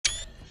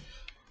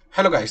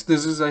Hello guys,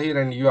 this is Zahir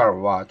and you are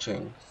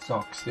watching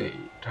Soxy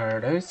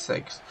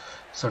 36.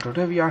 So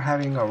today we are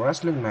having a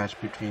wrestling match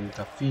between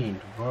the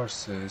Fiend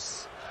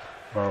versus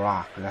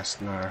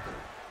Lesnar.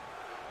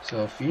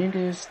 So Fiend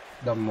is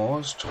the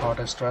most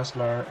hottest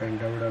wrestler in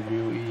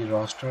WWE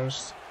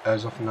rosters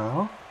as of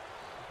now.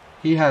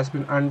 He has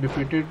been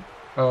undefeated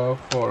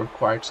for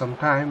quite some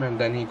time, and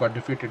then he got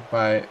defeated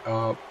by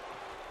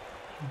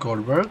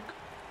Goldberg,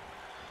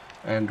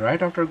 and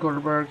right after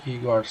Goldberg he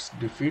got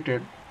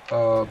defeated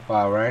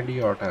by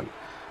Randy Orton,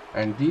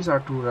 and these are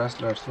two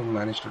wrestlers who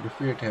managed to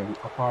defeat him.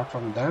 Apart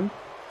from them,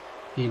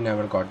 he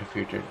never got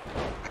defeated,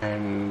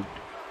 and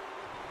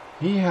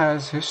he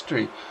has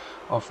history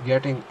of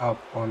getting up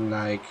on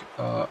like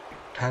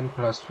 10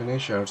 plus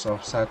finishers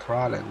of Seth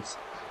Rollins.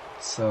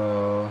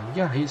 So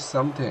yeah, he's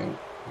something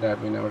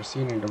that we never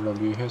seen in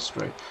WWE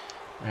history.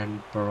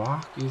 And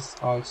Brock is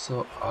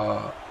also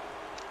a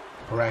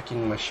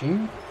wrecking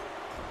machine,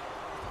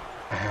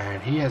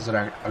 and he has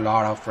wrecked a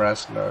lot of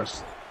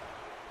wrestlers,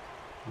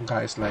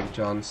 guys like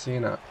John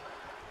Cena,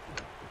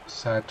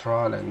 Seth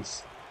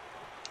Rollins,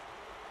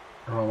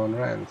 Roman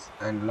Reigns,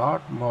 and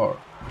lot more,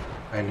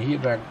 and he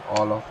wrecked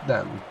all of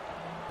them.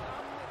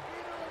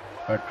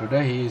 But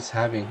today he is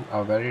having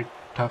a very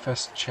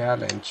toughest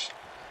challenge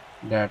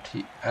that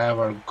he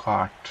ever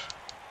got.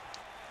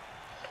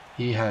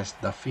 He has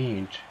the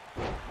Fiend,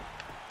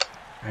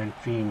 and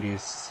Fiend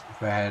is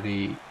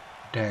very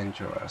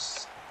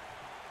dangerous.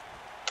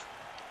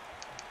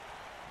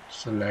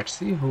 So let's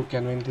see who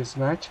can win this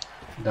match,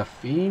 the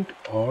Fiend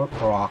or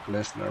Brock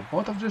Lesnar.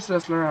 Both of these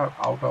wrestlers are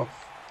out of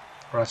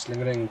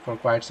wrestling ring for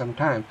quite some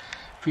time.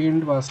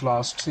 Fiend was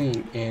last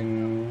seen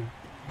in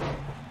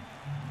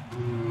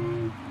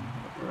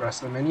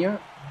WrestleMania,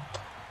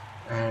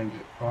 and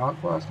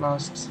Brock was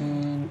last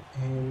seen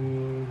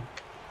in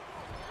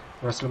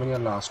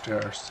WrestleMania last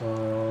year.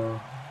 So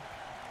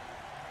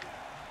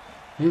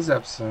his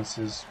absence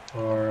is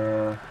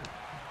for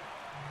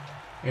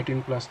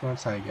 18 plus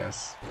months, I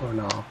guess, for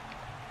now.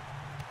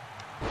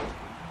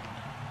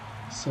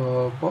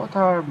 So both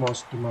are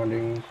most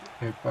demanding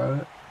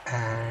people,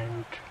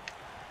 and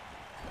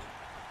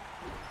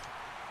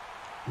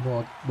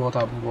both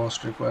are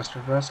most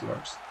requested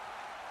wrestlers.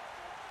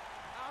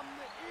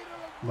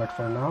 But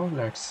for now,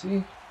 let's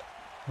see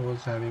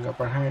who's having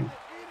upper hand.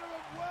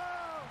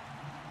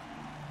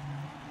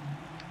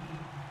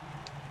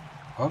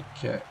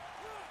 Okay,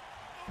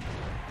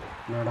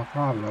 not a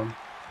problem.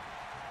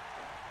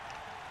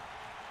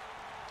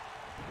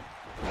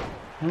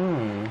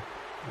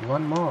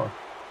 One more.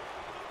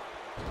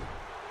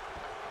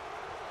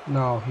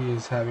 Now he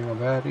is having a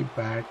very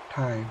bad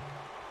time.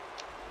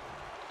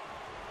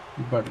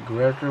 But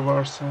great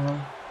reversal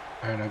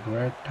and a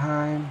great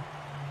time.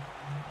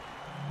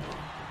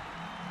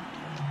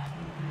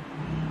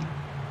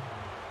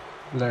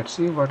 Let's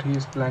see what he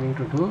is planning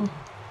to do,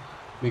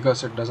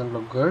 because it doesn't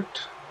look good.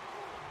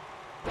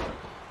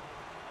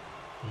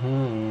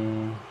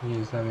 He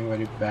is having a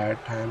very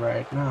bad time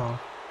right now.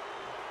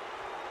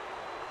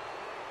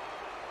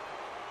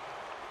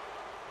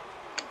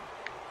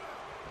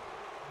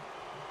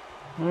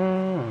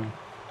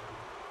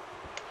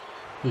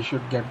 He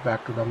should get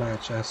back to the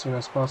match as soon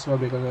as possible,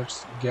 because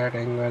it's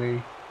getting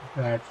very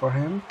bad for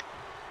him,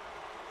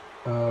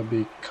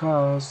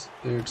 because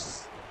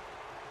it's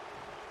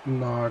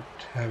not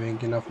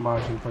having enough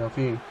margin for the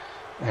Fiend,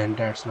 and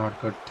that's not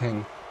a good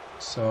thing.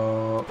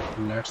 So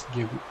let's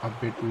give a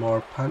bit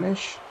more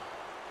punish.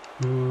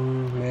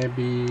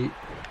 Maybe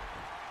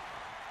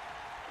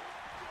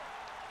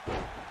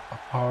a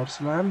power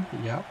slam.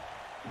 Yep,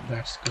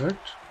 that's good.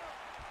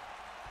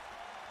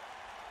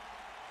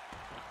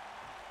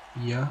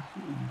 Yeah,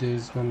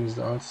 this one is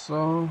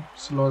also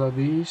slow the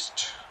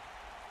beast.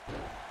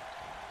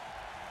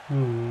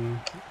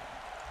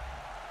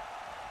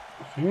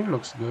 He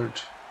looks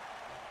good.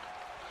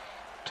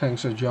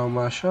 Thanks to John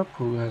Mashup,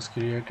 who has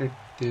created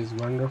this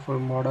wonderful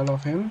model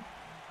of him.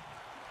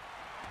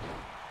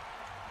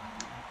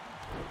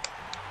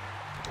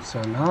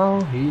 So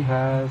now he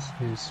has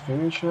his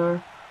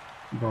finisher.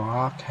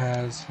 Brock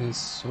has his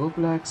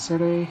suplex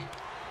city.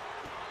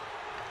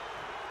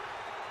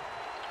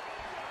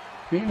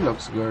 He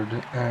looks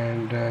good,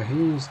 and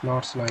he is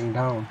not slowing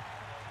down.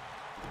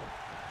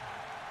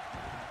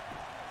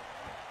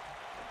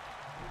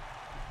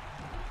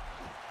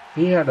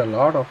 He had a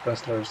lot of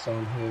wrestlers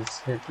on his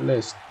hit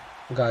list,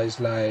 guys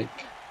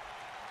like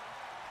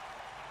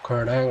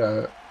Kurt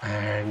Angle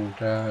and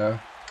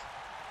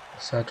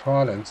Seth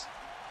Rollins,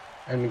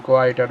 and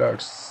quite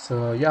others.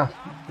 So yeah,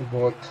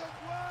 both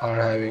are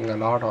having a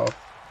lot of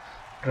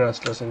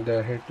wrestlers in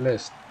their hit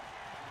list.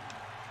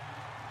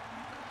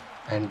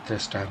 And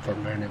this time for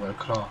Mandible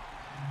Claw,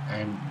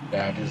 and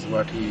that is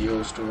what he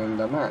used to win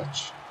the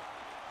match.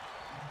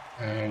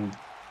 And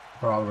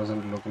Brock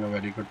doesn't look in a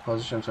very good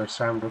position, so it's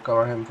time to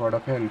cover him for the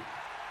pin.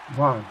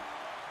 1,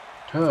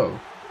 2.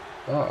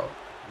 Oh,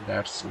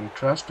 that's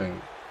interesting.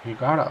 He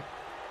got up.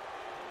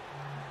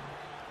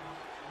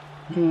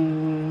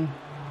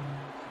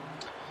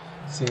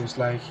 Seems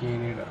like he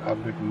need a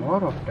bit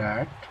more of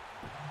that.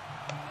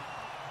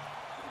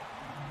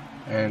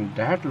 And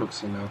that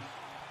looks enough.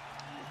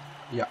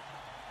 Yeah,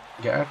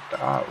 get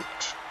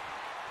out.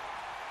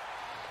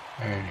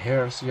 And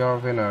here's your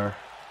winner,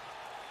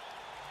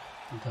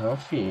 the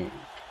Fiend,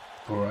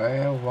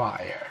 Bray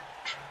Wyatt.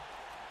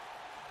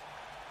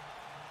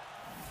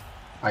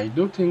 I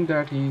do think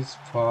that he's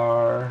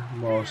far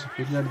more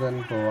superior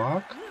than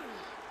Brock.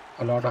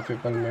 A lot of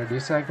people may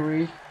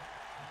disagree,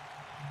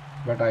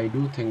 but I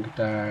do think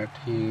that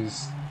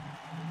he's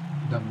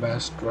the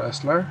best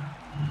wrestler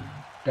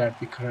that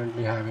we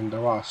currently have in the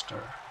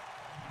roster.